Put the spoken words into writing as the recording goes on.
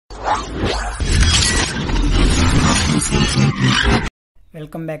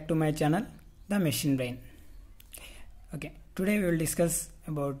Welcome back to my channel, The Machine Brain. Okay, today we will discuss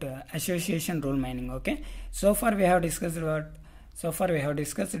about association rule mining. Okay, so far we have discussed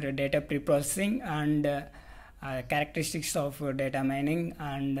the data preprocessing and characteristics of data mining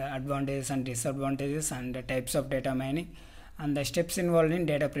and advantages and disadvantages and the types of data mining and the steps involved in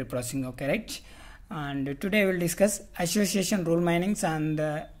data preprocessing. Okay, right? And today we will discuss association rule minings and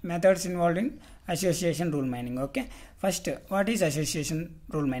methods involved in association rule mining. Okay, first, what is association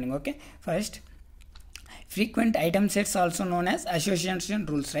rule mining? Okay, first, frequent item sets also known as association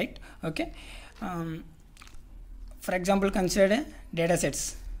rules, right? Okay, for example, consider data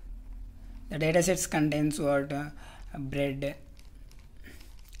sets. The data sets contains what? Bread,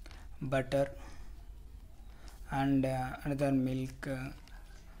 butter, and another milk,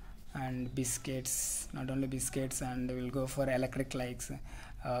 and biscuits. Not only biscuits, and we'll go for electric likes,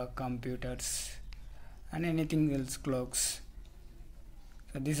 computers, and anything else, clocks.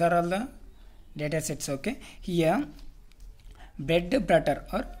 So these are all the data sets. Okay, here bread butter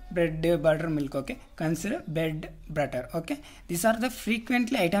or bread butter milk. Okay, consider bread butter. Okay, these are the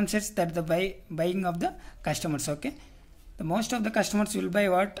frequently item sets that the buying of the customers. Okay, the most of the customers will buy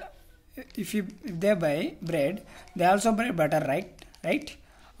what? If they buy bread, they also buy butter, right?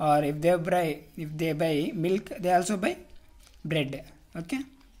 Or if they buy milk, they also buy bread. Okay,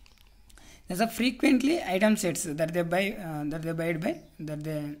 there's a frequently item sets that they buy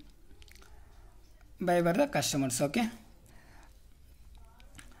by the customers. Okay,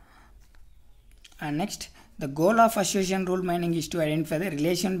 and next, the goal of association rule mining is to identify the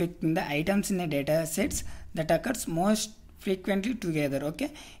relation between the items in a data sets that occurs most frequently together.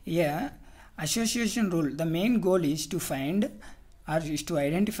 Okay, here association rule, the main goal is to find or is to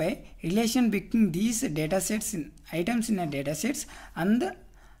identify relation between these data sets in items in a data sets and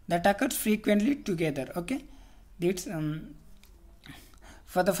that occurs frequently together. Okay, that's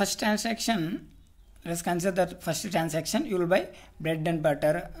for the first transaction. Let's consider the first transaction. You will buy bread and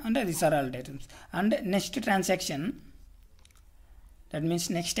butter, and these are all items. And next transaction, that means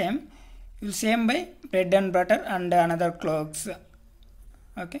next time, you will same buy bread and butter and another clothes.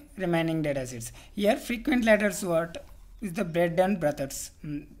 Okay, remaining data sets. Here frequent letters what is the bread and butters,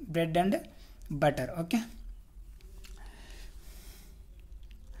 bread and butter. Okay,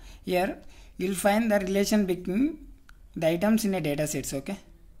 here you will find the relation between the items in a data sets. Okay,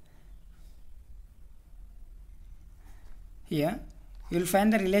 here you will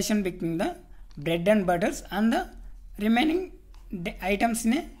find the relation between the bread and butters and the remaining items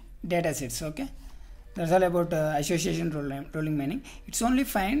in a data sets. Okay, that's all about association ruling mining. It's only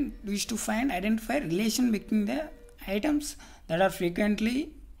identify relation between the items that are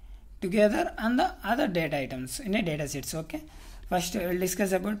frequently together and the other data items in a data sets. Okay, first we will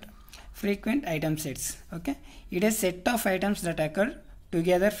discuss about frequent item sets. Okay, it is a set of items that occur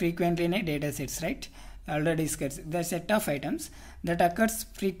together frequently in a data sets, right? Already discussed the set of items that occurs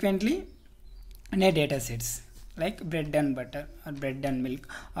frequently in a data sets, like bread and butter or bread and milk,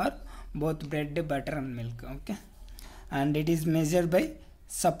 or both bread, butter and milk. Okay, and it is measured by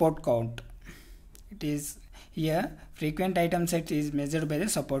support count. It is here frequent item set is measured by the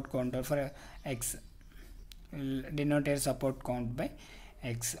support counter for x. We'll denote a support count by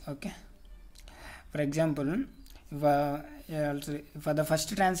x. Okay, for example, for the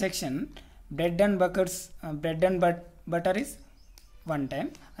first transaction, bread and butter is one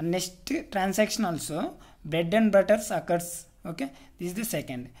time, and next transaction also bread and butters occurs. Okay, this is the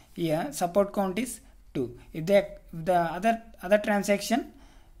second. Here support count is 2. If the other transaction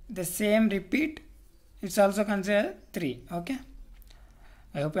the same repeat, it's also considered 3. Okay,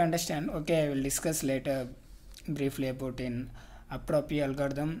 I hope you understand. Okay, I will discuss later briefly about in appropriate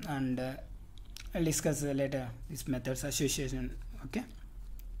algorithm, and I'll discuss later these methods association. Okay,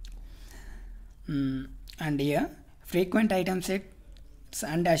 and here frequent item sets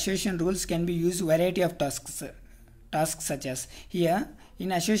and association rules can be used variety of tasks such as, here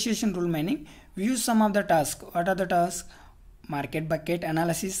in association rule mining we use some of the tasks. What are the tasks? Market bucket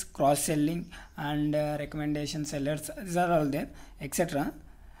analysis, cross selling, and recommendation sellers. These are all there, etc.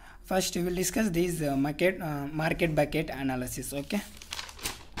 First we will discuss these market bucket analysis. Okay,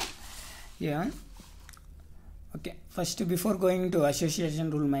 yeah. Okay, first, before going to association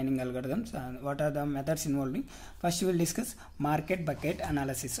rule mining algorithms, what are the methods involving, first we will discuss market bucket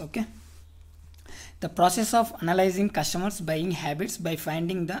analysis. Okay, the process of analyzing customers' buying habits by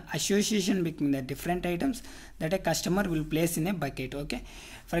finding the association between the different items that a customer will place in a bucket. Okay,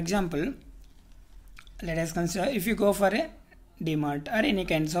 for example, let us consider if you go for a DMart or any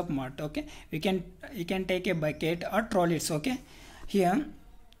kinds of mart. Okay, you can take a bucket or trolleys. Okay, here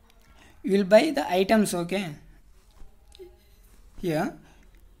you will buy the items. Okay, here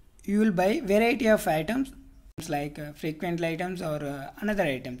you will buy variety of items like frequent items or another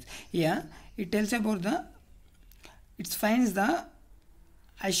items. Here it tells about it finds the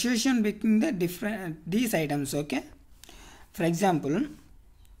association between the different these items. Okay, for example,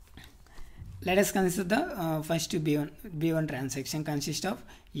 let us consider the first B1 transaction consists of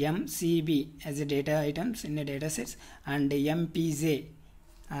MCB as a data items in a data sets, and MPJ,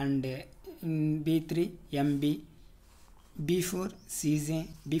 and in B3 MB, B4 CJ,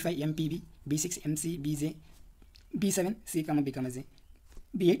 B5 MPB, B6 MC, BJ, B7 C, B, Z,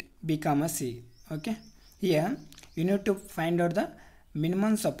 B8 B, C. Okay, here you need to find out the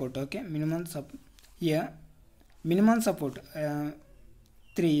minimum support. Okay, here minimum support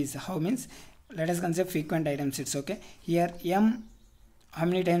 3 is how means. Let us consider frequent item sets. Okay, here M how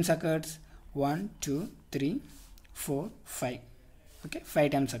many times occurs? 1 2 3 4 5. Okay,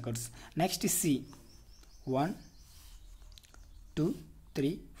 5 times occurs. Next is C, 1 2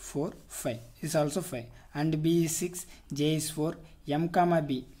 3 4 5 is also 5, and B is 6, J is 4, M comma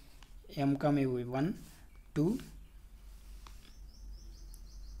B 1 2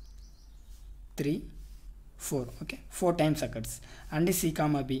 3 4. Okay, 4 times occurs, and C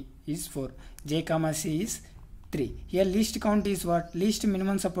comma B is 4, J comma C is 3. Here least count is what? Least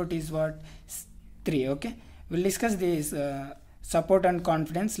minimum support is what? 3. Okay, we'll discuss this support and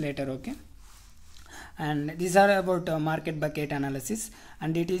confidence later. Okay, and these are about market bucket analysis,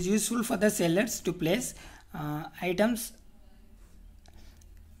 and it is useful for the sellers to place items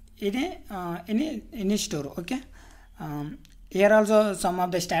in a store. Okay, here also some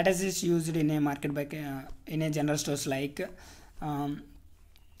of the strategies used in a market bucket in a general stores, like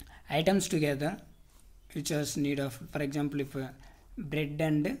items together which was need of, for example, if bread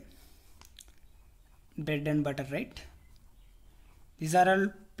and butter, right? These are all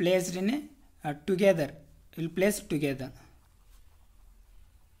placed in a together. We'll place together.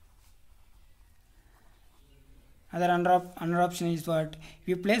 Another option is what? If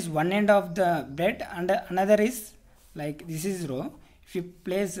you place one end of the bread and another is like this is row. If you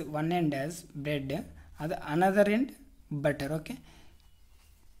place one end as bread, another end butter. Okay,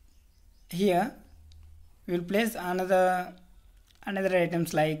 here we will place another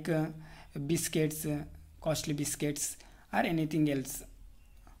items like biscuits, costly biscuits, or anything else,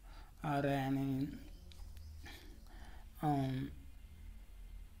 or any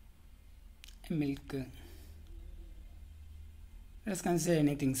milk. Let's consider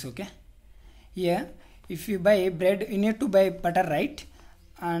anything. Okay, here if you buy bread, you need to buy butter, right?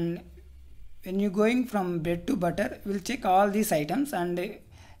 And when you going from bread to butter, we'll check all these items and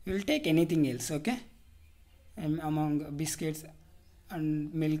we will take anything else. Okay, among biscuits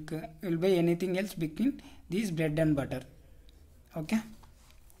and milk, will buy anything else between these bread and butter. Okay,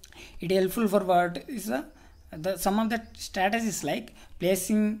 it is helpful for what is some of the strategies like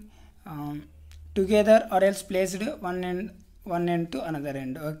placing together or else placed one end to another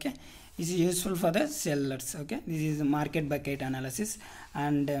end. Okay, this is useful for the sellers. Okay, this is market bucket analysis.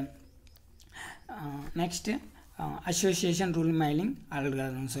 And next, association rule mining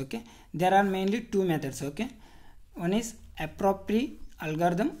algorithms. Okay, there are mainly two methods. Okay, one is appropriate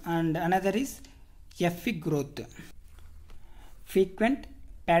algorithm and another is FP growth, frequent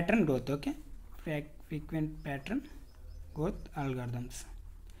pattern growth. Okay, frequent pattern growth algorithms.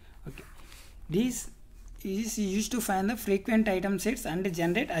 Okay, this is used to find the frequent item sets and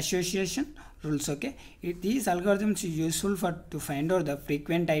generate association rules. Okay, these algorithms are useful to find out the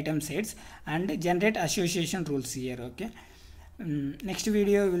frequent item sets and generate association rules here. Okay, next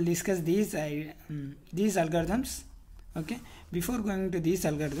video we will discuss these algorithms. Okay, before going to these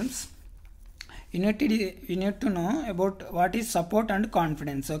algorithms, you need to know about what is support and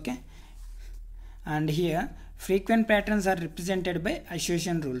confidence. Okay, and here frequent patterns are represented by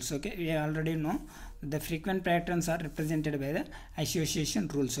association rules. Okay, we already know the frequent patterns are represented by the association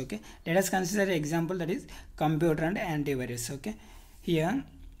rules. Okay, let us consider an example, that is computer and antivirus. Okay, here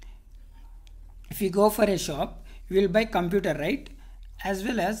if you go for a shop, you will buy computer, right? As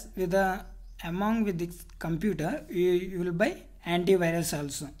well as with among with this computer, you will buy antivirus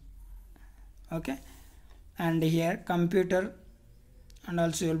also. Okay, and here computer and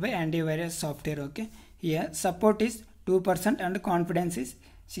also you will buy antivirus software. Okay, here support is 2% and confidence is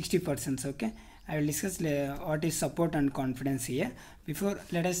 60%. Okay, I will discuss what is support and confidence here. Before,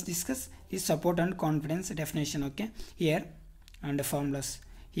 let us discuss is support and confidence definition. Okay, here and the formulas.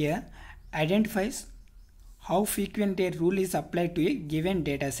 Here identifies how frequent a rule is applied to a given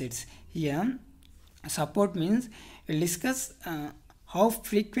data sets. Here support means we will discuss how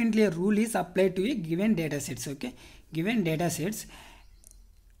frequently a rule is applied to a given data sets. Okay, given data sets,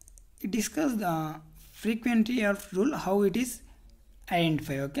 it discuss the frequency of rule, how it is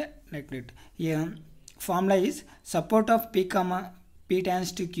identify. Okay, like that. Here formula is support of p comma p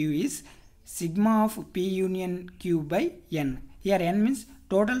tends to q is sigma of p union q by n. Here n means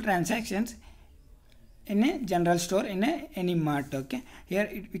total transactions in a general store in any mart. Okay, here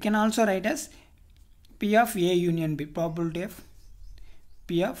we can also write as p of a union b, probability of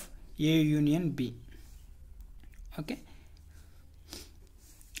p of a union b. Okay,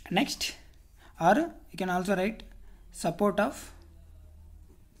 next, or you can also write support of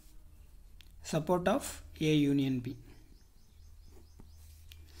a union b.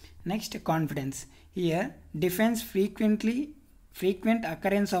 Next, confidence. Here defines frequent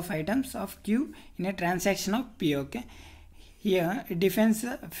occurrence of items of q in a transaction of p. Okay, here it defines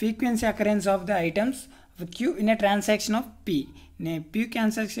frequency occurrence of the items of q in a transaction of p. In a p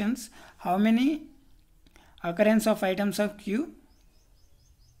transactions, how many occurrence of items of q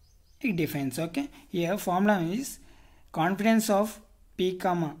it defines. Okay, here formula is confidence of p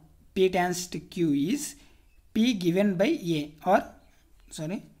comma p tends to q is p given by a, or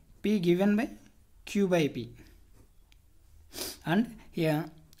sorry, p given by q by p. And here,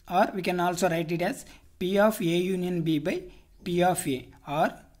 or we can also write it as p of a union b by p of a,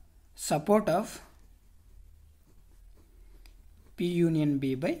 or support of p union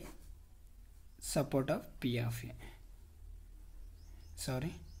b by support of p of a.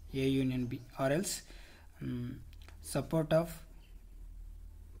 Sorry, a union b, or else support of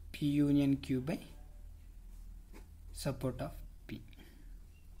p union q by support of p.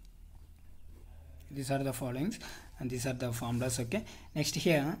 These are the followings and these are the formulas. Okay, next,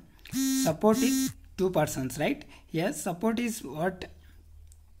 here support is 2 persons, right? Here support is what?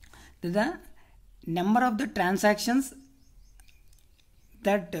 The number of the transactions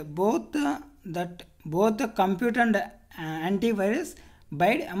that both the computer and antivirus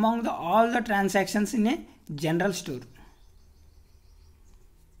buy among all the transactions in a general store.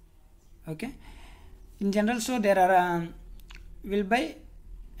 Okay, in general store there are will buy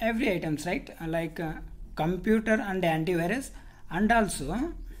every items, right? Like computer and antivirus, and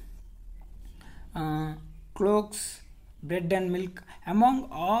also cloaks, bread and milk, among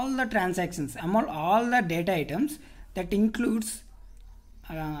all the transactions, among all the data items, that includes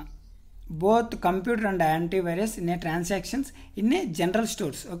both computer and antivirus in a transactions in a general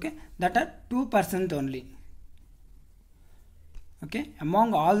stores. Okay, that are 2% only. Okay,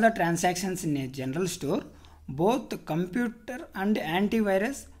 among all the transactions in a general store, both computer and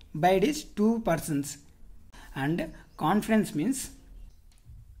antivirus buy is 2%. And confidence means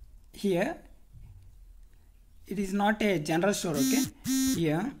here it is not a general store. Okay,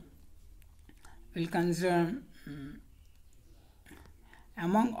 here we'll consider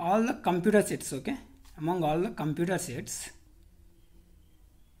among all the computer sets. Okay, among all the computer sets,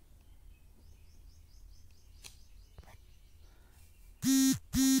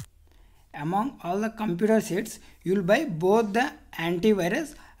 among all the computer sets, you will buy both the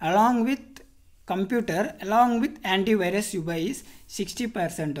antivirus along with computer, along with antivirus you buy is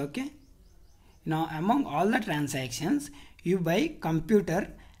 60%. Okay, now among all the transactions you buy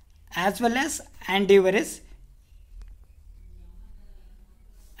computer as well as antivirus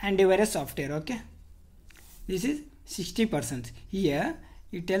software. Okay, this is 60%. Here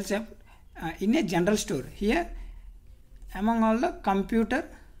it tells up in a general store, here among all the computer,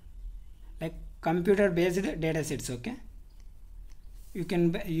 like computer based data sets. Okay, you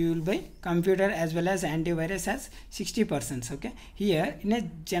will buy computer as well as antivirus as 60%. Okay, here in a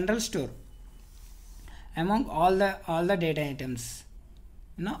general store, among all the data items,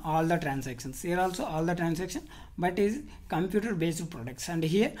 all the transactions, here also all the transaction, but is computer based products, and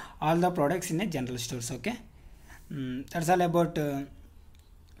here all the products in a general stores. Okay, that's all about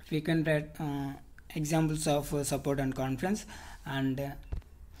frequent examples of support and confidence. And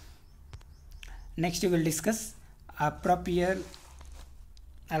next we will discuss appropriate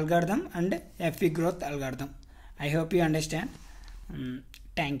algorithm and FP growth algorithm. I hope you understand.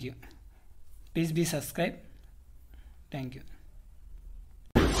 Thank you. Please be subscribed. Thank you.